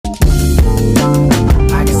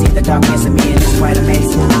y'all kissing me, and it's quite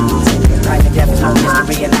amazing. Life and death is no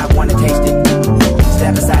mystery, and I wanna taste it.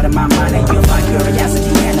 Step inside of my mind, and you'll find curiosity,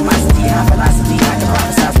 animosity, high philosophy, like the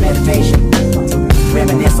prophesied meditation.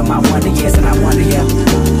 Reminisce on my wonder years, and I wonder, yeah,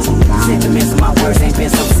 sentiments of my words ain't been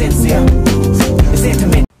so sincere. It's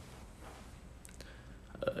intimate.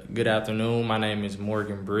 Good afternoon. My name is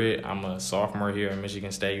Morgan Britt. I'm a sophomore here at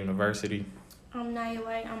Michigan State University. I'm Nia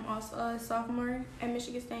White. I'm also a sophomore at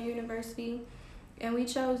Michigan State University. And we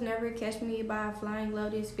chose Never Catch Me by Flying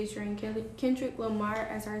Lotus featuring Kendrick Lamar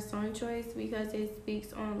as our song choice because it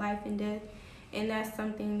speaks on life and death. And that's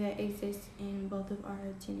something that exists in both of our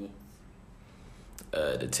tenets.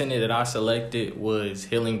 The tenet that I selected was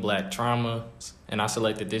healing Black trauma. And I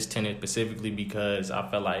selected this tenet specifically because I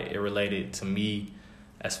felt like it related to me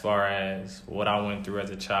as far as what I went through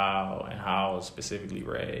as a child and how I was specifically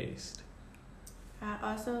raised. I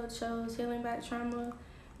also chose healing Black trauma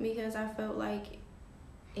because I felt like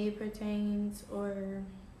it pertains or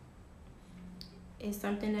is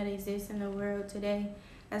something that exists in the world today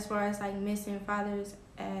as far as like missing fathers,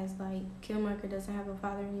 as like Killmonger doesn't have a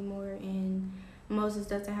father anymore and Moses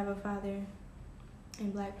doesn't have a father,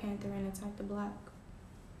 and Black Panther and Attack the Block.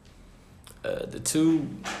 The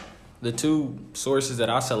two sources that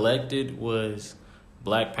I selected was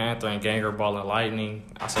Black Panther and Ganger Ball and Lightning.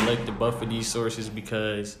 I selected both of these sources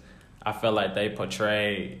because I felt like they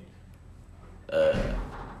portrayed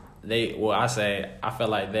I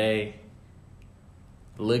felt like they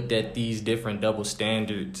looked at these different double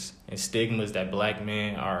standards and stigmas that Black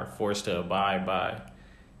men are forced to abide by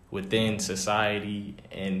within society,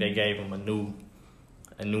 and they gave them a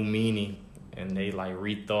new meaning, and they like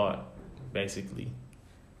rethought basically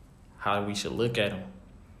how we should look at them.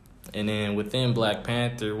 And then within Black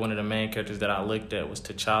Panther, one of the main characters that I looked at was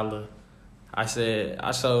T'Challa. I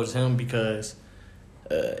chose him because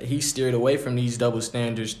he steered away from these double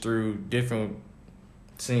standards through different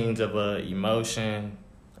scenes of emotion,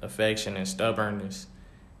 affection, and stubbornness.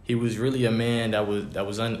 He was really a man that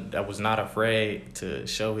was not afraid to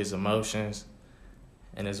show his emotions,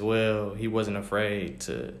 and as well, he wasn't afraid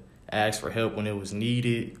to ask for help when it was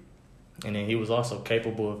needed, and then he was also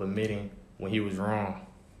capable of admitting when he was wrong.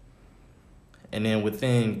 And then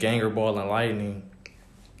within Ganger Ball and Lightning,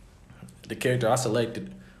 the character I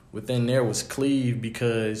selected within there was Cleve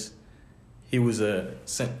because he was a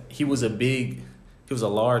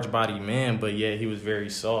large bodied man, but yet he was very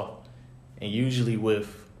soft. And usually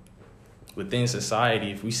within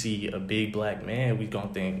society, if we see a big Black man, we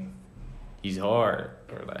gonna think he's hard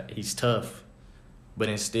or like he's tough. But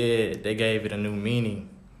instead, they gave it a new meaning.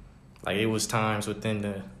 Like it was times within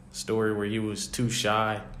the story where he was too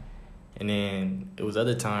shy, and then it was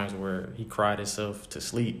other times where he cried himself to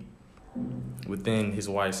sleep within his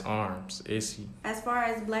wife's arms. As far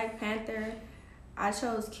as Black Panther, I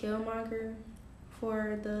chose Killmonger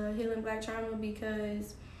for the healing Black trauma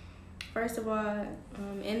because, first of all,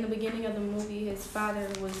 in the beginning of the movie, his father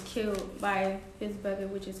was killed by his brother,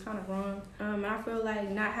 which is kind of wrong. And I feel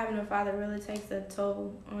like not having a father really takes a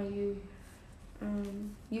toll on you.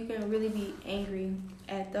 You can really be angry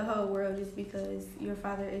at the whole world just because your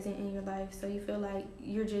father isn't in your life. So you feel like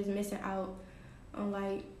you're just missing out on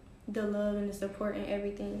like the love and the support and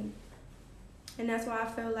everything. And that's why I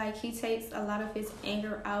feel like he takes a lot of his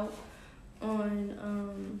anger out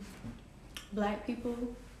on Black people,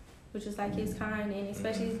 which is like his kind, and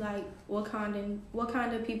especially like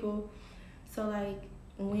Wakanda people. So like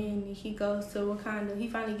when he goes to Wakanda, he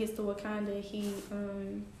finally gets to Wakanda, he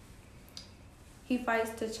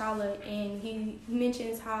fights T'Challa, and he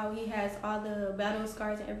mentions how he has all the battle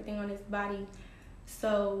scars and everything on his body.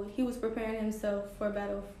 So he was preparing himself for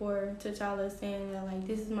battle for T'Challa, saying that like,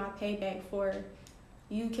 this is my payback for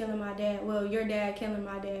you killing my dad. Well, your dad killing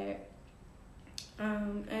my dad.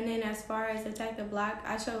 And then as far as Attack the Block,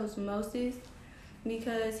 I chose Moses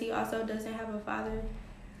because he also doesn't have a father.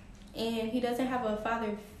 And he doesn't have a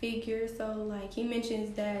father figure, so like he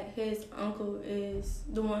mentions that his uncle is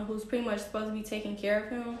the one who's pretty much supposed to be taking care of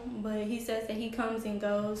him, but he says that he comes and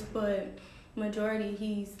goes, but majority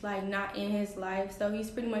he's like not in his life, so he's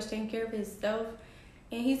pretty much taking care of himself.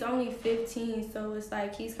 And he's only 15, so it's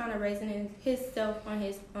like he's kind of raising himself on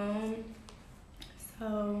his own.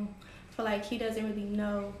 So I feel like he doesn't really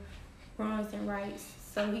know wrongs and rights,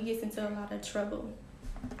 so he gets into a lot of trouble.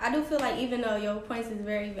 I do feel like even though your points is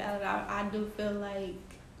very valid, I do feel like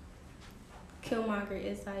Killmonger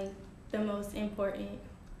is like the most important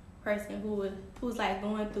person who's like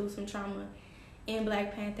going through some trauma in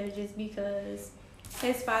Black Panther, just because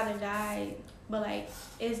his father died, but like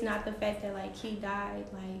it's not the fact that like he died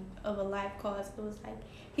like of a life cause. It was like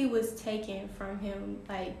he was taken from him,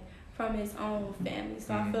 like from his own family.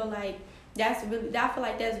 So Mhm. I feel like that's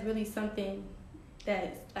really something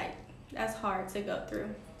that's hard to go through.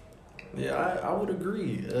 Yeah, I would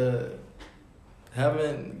agree.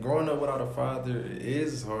 Growing up without a father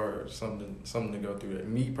is hard, something to go through.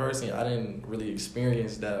 Me personally, I didn't really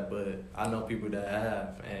experience that, but I know people that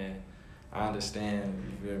have, and I understand.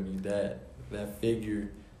 You feel me? That figure,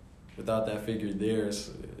 without that figure there,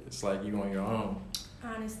 it's like you on your own.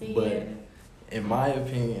 Honestly, But yeah. in my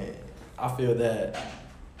opinion, I feel that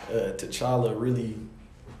T'Challa really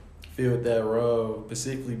filled that role,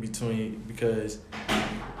 specifically because.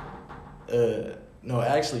 No,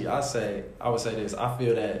 actually, I would say this. I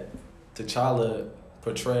feel that T'Challa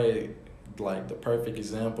portrayed like the perfect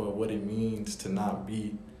example of what it means to not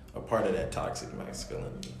be a part of that toxic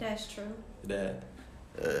masculinity That's true. that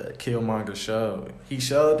Killmonger showed. He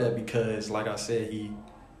showed that because, like I said,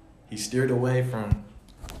 he steered away from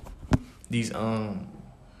these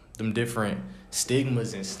them different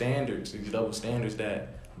stigmas and standards, these double standards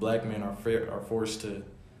that black men are forced to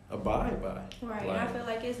abide by. Right. Like, And I feel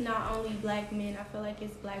like it's not only black men. I feel like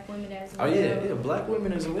it's black women as oh well. yeah, black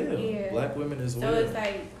women as well. Yeah. Black women as well. So it's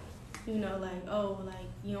like, you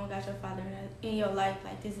don't got your father in your life.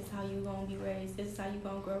 Like, this is how you gonna be raised. This is how you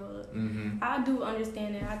gonna grow up. Mm-hmm. I do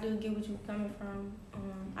understand that. I do get what you're coming from.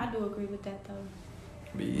 I do agree with that though.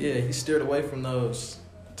 But yeah, he steered away from those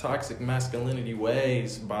toxic masculinity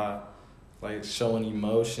ways by like showing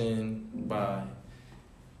emotion.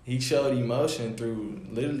 He showed emotion through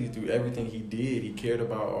everything he did. He cared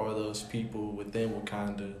about all those people within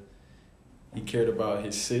Wakanda. He cared about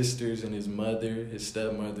his sisters and his mother, his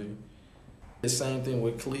stepmother. The same thing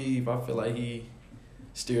with Cleve. I feel like he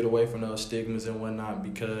steered away from those stigmas and whatnot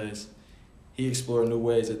because he explored new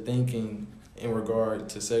ways of thinking in regard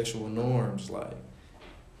to sexual norms. Like,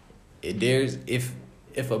 if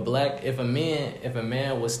a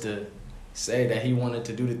man was to say that he wanted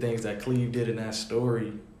to do the things that Cleve did in that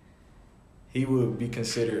story, he would be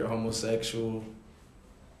considered homosexual,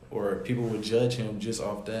 or people would judge him just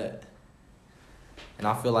off that. And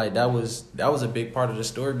I feel like that was a big part of the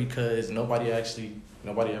story because nobody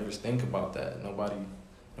ever think about that.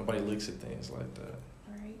 Nobody looks at things like that.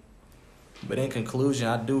 Right. But in conclusion,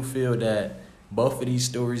 I do feel that both of these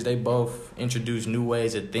stories, they both introduce new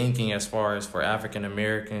ways of thinking as far as for African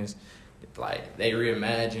Americans. Like, they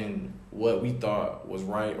reimagined what we thought was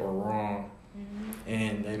right or wrong. Mm-hmm.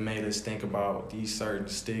 And they made us think about these certain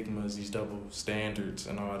stigmas, these double standards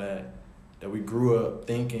and all that we grew up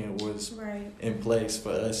thinking was Right. in place for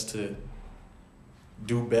us to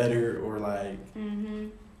do better or like Mm-hmm.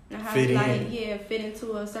 And how fit to in. fit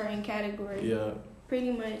into a certain category. Yeah.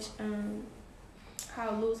 Pretty much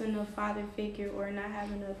how losing a father figure or not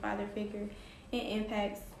having a father figure, it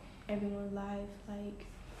impacts everyone's life. Like,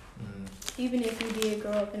 even if you did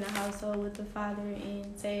grow up in a household with a father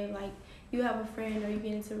and say, like, you have a friend or you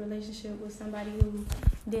get into a relationship with somebody who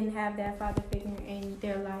didn't have that father figure in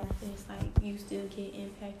their life, it's like you still get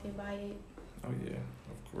impacted by it. Oh yeah,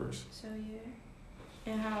 of course. So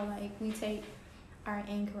yeah. And how, like, we take our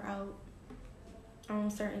anger out on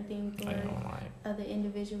certain things I or don't like. other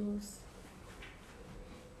individuals.